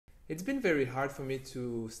It's been very hard for me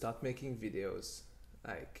to start making videos,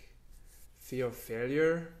 like fear of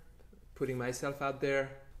failure, putting myself out there,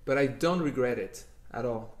 but I don't regret it at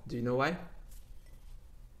all. Do you know why? Do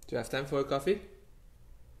you have time for a coffee?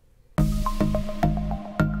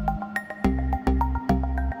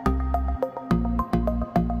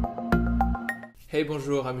 Hey,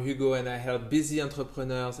 bonjour, I'm Hugo and I help busy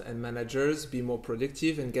entrepreneurs and managers be more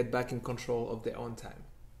productive and get back in control of their own time.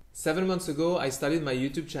 7 months ago, I started my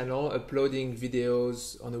YouTube channel uploading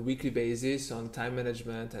videos on a weekly basis on time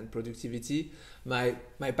management and productivity, my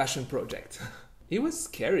passion project. It was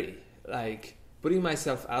scary, like putting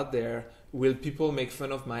myself out there. Will people make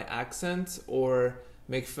fun of my accent or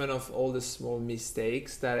make fun of all the small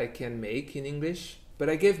mistakes that I can make in English? But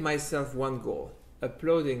I gave myself one goal,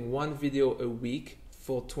 uploading one video a week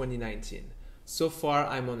for 2019. So far,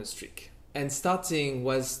 I'm on a streak. And starting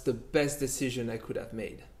was the best decision I could have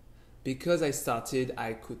made. Because I started,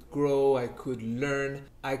 I could grow, I could learn,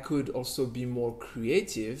 I could also be more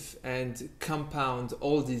creative and compound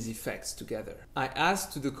all these effects together. I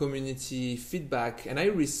asked to the community feedback and I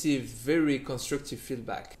received very constructive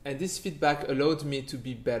feedback. And this feedback allowed me to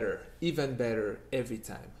be better, even better every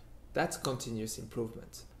time. That's continuous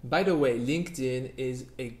improvement. By the way, LinkedIn is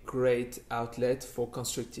a great outlet for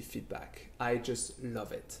constructive feedback. I just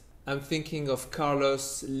love it. I'm thinking of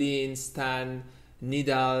Carlos, Lynn, Stan,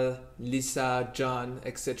 Nidal, Lisa, John,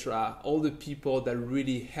 etc. All the people that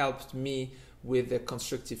really helped me with the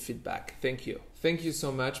constructive feedback. Thank you. Thank you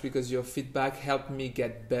so much because your feedback helped me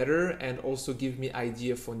get better and also give me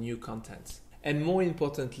idea for new content. And more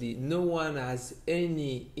importantly, no one has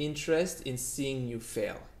any interest in seeing you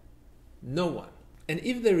fail. No one. And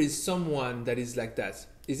if there is someone that is like that,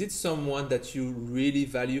 is it someone that you really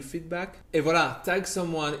value feedback? Et voilà, tag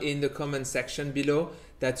someone in the comment section below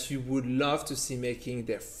that you would love to see making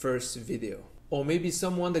their first video. Or maybe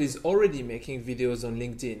someone that is already making videos on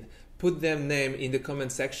LinkedIn. Put their name in the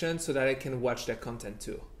comment section so that I can watch their content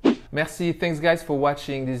too. Merci, thanks guys for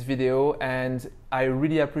watching this video, and I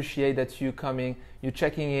really appreciate that you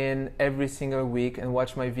checking in every single week and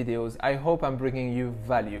watch my videos. I hope I'm bringing you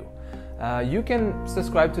value. You can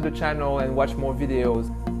subscribe to the channel and watch more videos.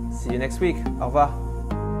 See you next week. Au revoir.